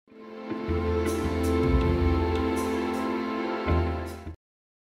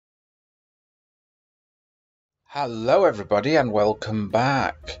Hello everybody and welcome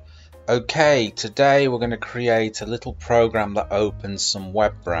back. Okay, today we're going to create a little program that opens some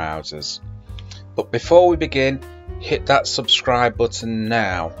web browsers. But before we begin, hit that subscribe button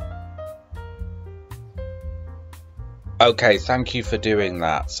now. Okay, thank you for doing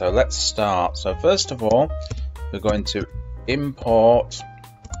that. So let's start. So first of all, we're going to import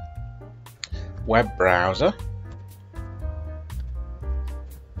Webbrowser.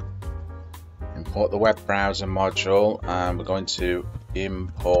 Import the web browser module, and we're going to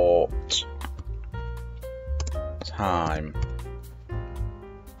import time.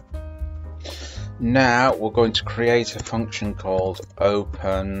 Now we're going to create a function called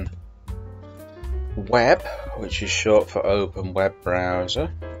open web, which is short for open web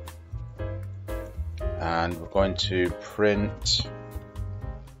browser, and we're going to print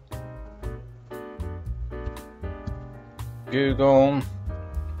Google.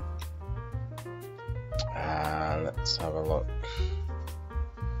 Let's have a look.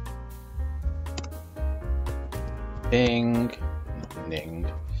 Bing.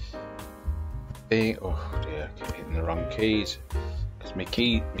 Oh dear, I keep hitting the wrong keys because my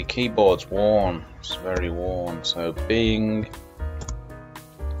keyboard's worn. It's very worn. So Bing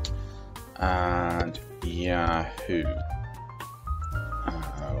and Yahoo.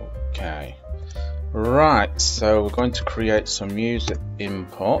 Okay. Right, so we're going to create some user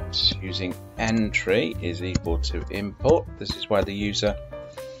inputs using entry is equal to input. This is where the user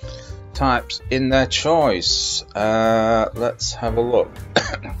types in their choice. Let's have a look.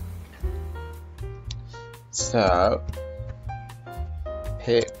 So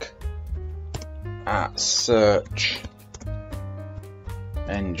pick at search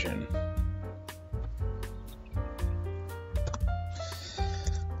engine.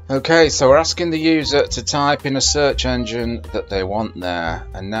 Okay, so we're asking the user to type in a search engine that they want there,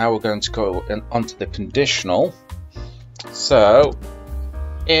 and now we're going to go onto the conditional. So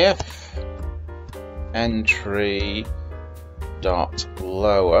if entry dot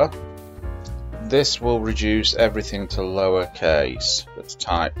lower, this will reduce everything to lowercase that's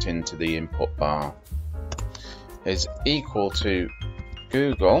typed into the input bar, is equal to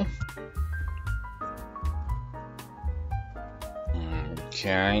Google.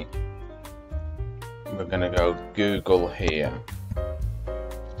 Okay, we're going to go Google here.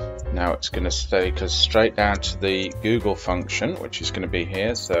 Now it's going to take us straight down to the Google function, which is going to be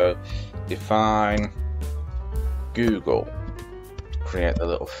here. So define Google, create the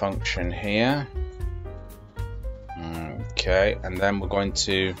little function here. Okay, and then we're going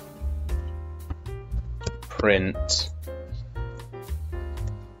to print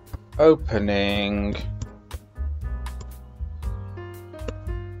opening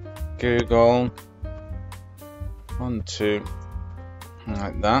Google 1, 2,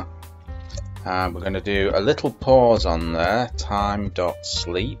 like that. And we're going to do a little pause on there,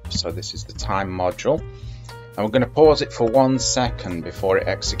 time.sleep. So this is the time module, and we're going to pause it for 1 second before it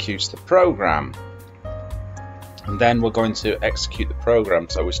executes the program, and then we're going to execute the program.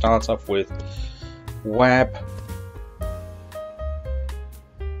 So we start off with Webbrowser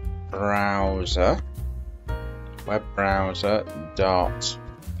dot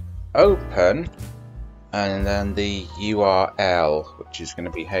open, and then the URL, which is going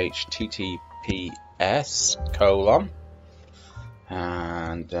to be https://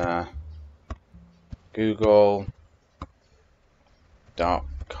 and google.com.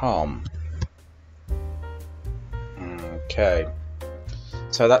 Okay,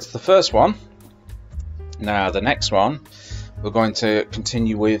 so that's the first one. Now the next one, we're going to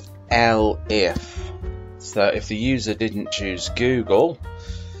continue with elif. So if the user didn't choose Google,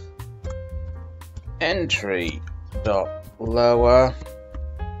 entry dot lower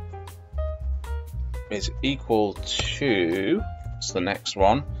is equal to, it's the next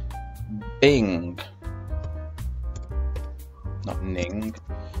one, Bing, not Ning,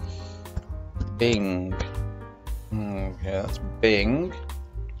 Bing. Okay, that's Bing,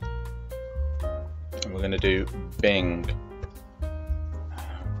 and we're going to do Bing.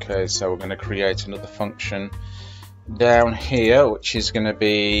 Okay, so we're going to create another function down here, which is going to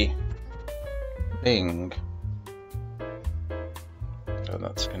be Bing. So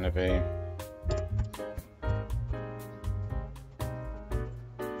that's going to be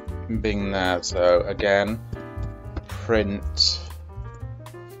Bing there. So again, print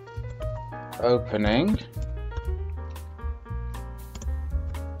opening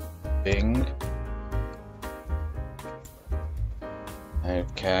Bing.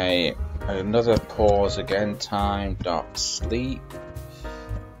 Okay, another pause again, time.sleep.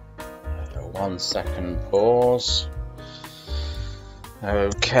 1 second pause.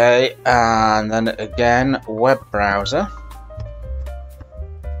 Okay, and then again, web browser.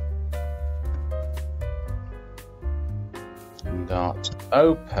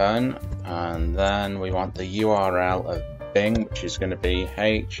 Open, and then we want the URL of Bing, which is going to be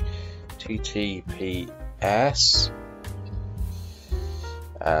https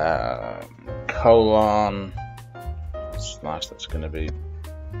colon slash, that's going to be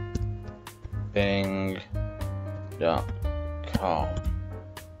bing.com.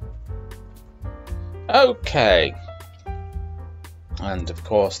 Okay, and of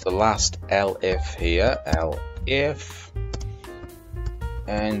course the last elif here, elif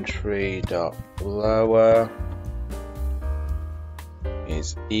entry.blower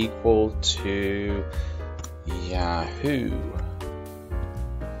is equal to Yahoo.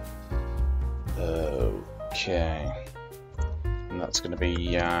 Okay, and that's going to be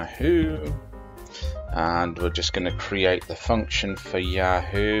Yahoo, and we're just going to create the function for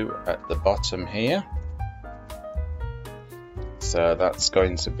Yahoo at the bottom here. So that's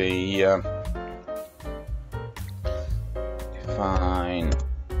going to be define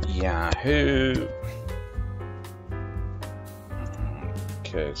Yahoo.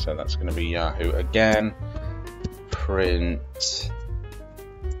 Okay, so that's going to be Yahoo again. Print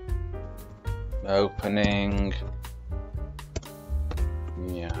opening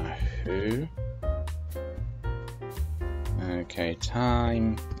Yahoo. Okay,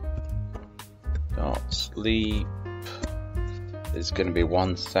 time dot sleep is going to be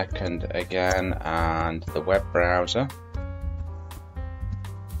 1 second again, and the web browser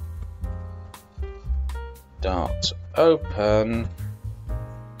dot open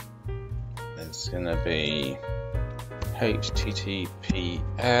is going to be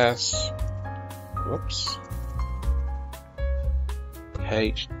https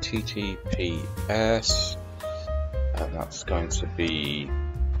https, and that's going to be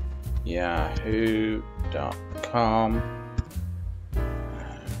yahoo.com.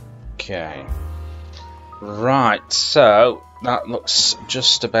 Okay, right, so that looks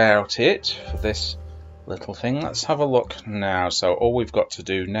just about it for this little thing. Let's have a look now. So all we've got to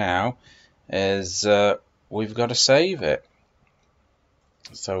do now is we've got to save it.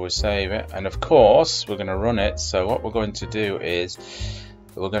 So we save it, and of course we're going to run it. So what we're going to do is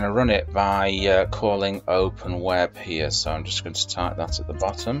we're going to run it by calling open web here. So I'm just going to type that at the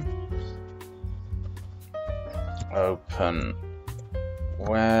bottom, open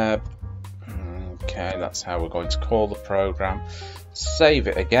web. Okay, that's how we're going to call the program. Save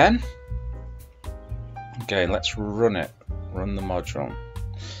it again. Okay, let's run it, run the module.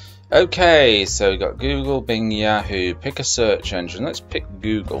 Okay, so we've got Google, Bing, Yahoo. Pick a search engine. Let's pick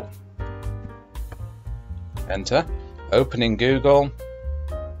Google. Enter. Opening Google.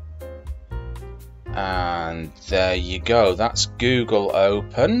 And there you go. That's Google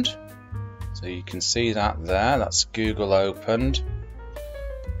opened. So you can see that there. That's Google opened.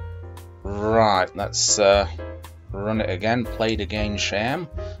 Right, let's run it again. Play the game sham.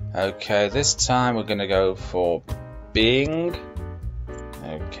 Okay, this time we're going to go for Bing.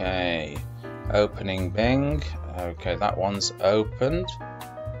 Okay, opening Bing. Okay, that one's opened.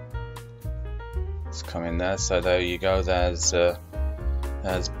 It's coming there. So there you go. There's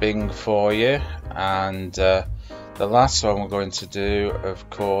Bing for you. And the last one we're going to do, of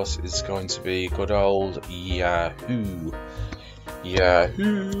course, is going to be good old Yahoo.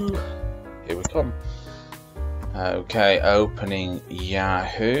 Yahoo. Here we come. Okay, opening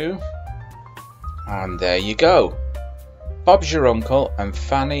Yahoo. And there you go. Bob's your uncle and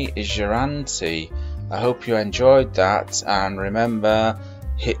Fanny is your auntie. I hope you enjoyed that, and remember,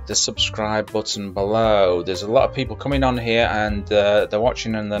 hit the subscribe button below. There's a lot of people coming on here and they're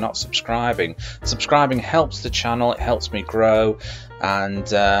watching and they're not subscribing. Subscribing helps the channel, it helps me grow, and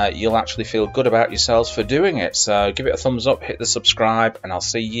you'll actually feel good about yourselves for doing it. So give it a thumbs up, hit the subscribe, and I'll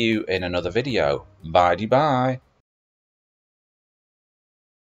see you in another video. Bye-bye.